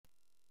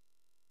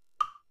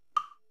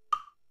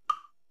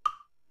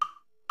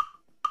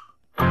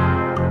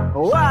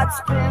what's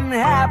been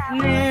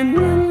happening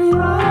in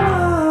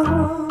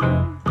love?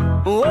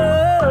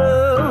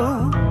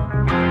 Whoa,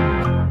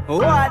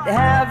 what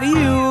have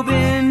you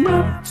been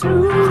up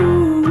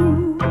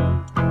to?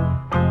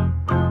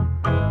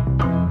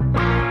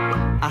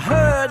 I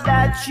heard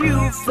that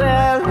you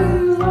fell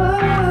in love.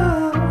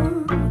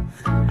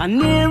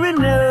 Near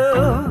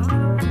enough,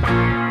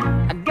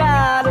 I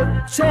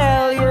gotta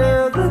tell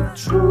you the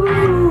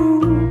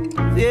truth,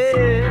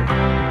 yeah.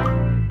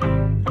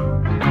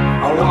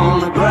 I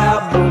wanna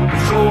grab both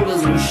your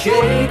shoulders and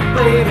shake,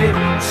 baby,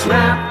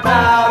 snap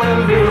out of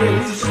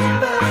this.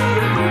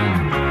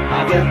 I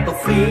get the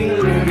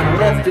feeling I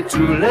left it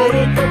too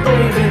late, but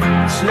baby,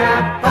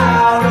 snap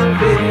out of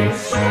this.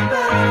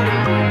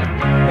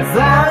 If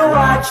that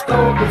watch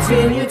don't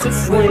continue to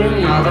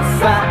swing, while the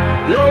fat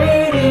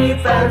lady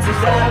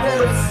fancies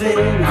having a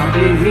sing, I'll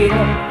be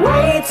here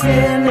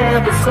waiting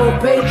ever so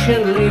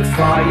patiently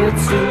for you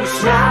to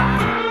snap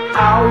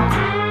out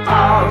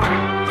of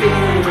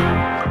it.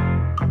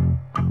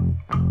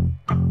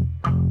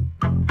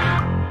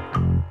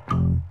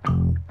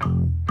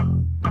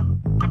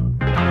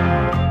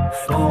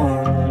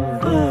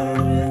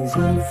 Forwards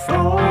and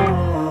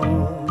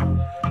forward,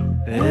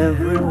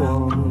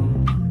 everyone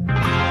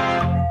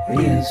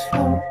is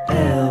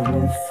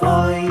forever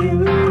for you.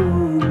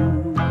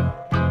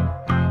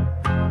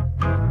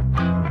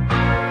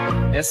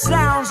 It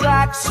sounds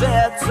like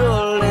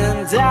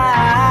settling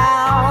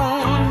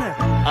down,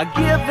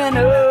 giving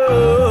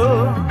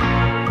up,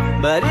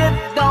 but it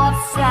don't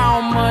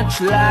sound much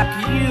like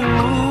you,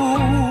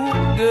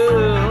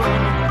 girl.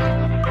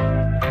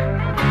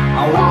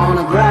 I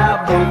wanna grab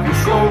both your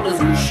shoulders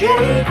and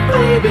shake,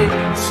 baby,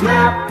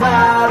 snap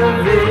out of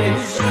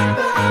this.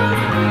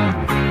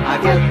 I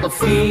get the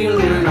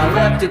feeling I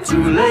left it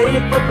too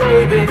late, but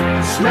baby,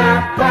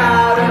 snap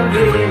out of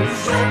this.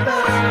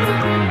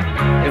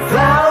 If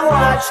that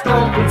watch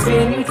don't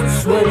continue to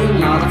swing,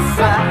 or the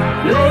fat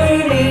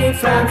lady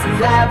fancies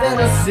having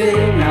a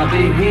sing, I'll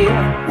be here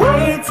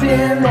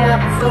waiting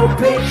ever so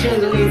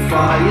patiently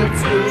for you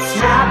to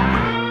snap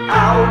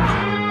out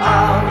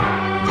of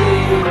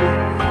this.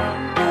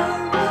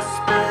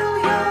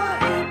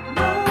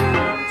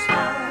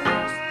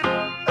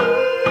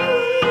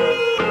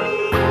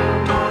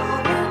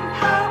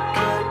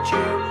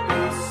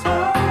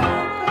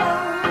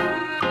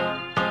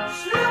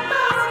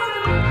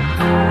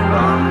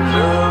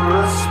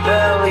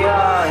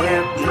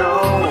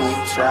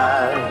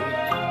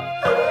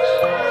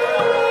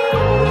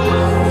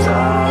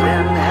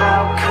 Darling,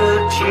 how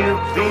could you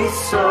be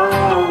so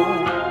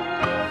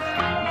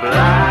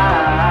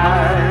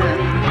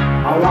blind?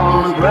 I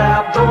wanna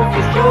grab both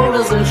your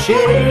shoulders and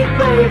shake,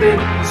 baby,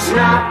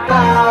 snap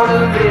out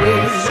of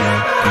this.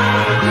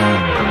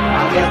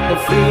 I get the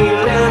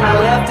feeling I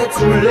left it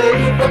too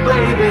late, but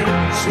baby,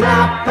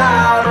 snap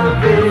out of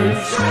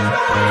this.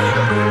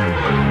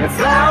 If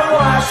that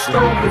watch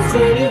don't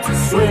continue to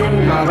swing,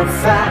 or the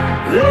fat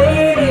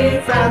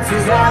lady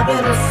fancies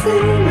having a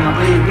sing, I'll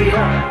be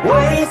here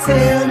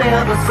waiting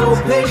ever so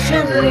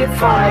patiently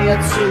for you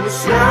to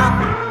snap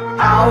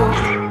out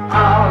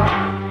of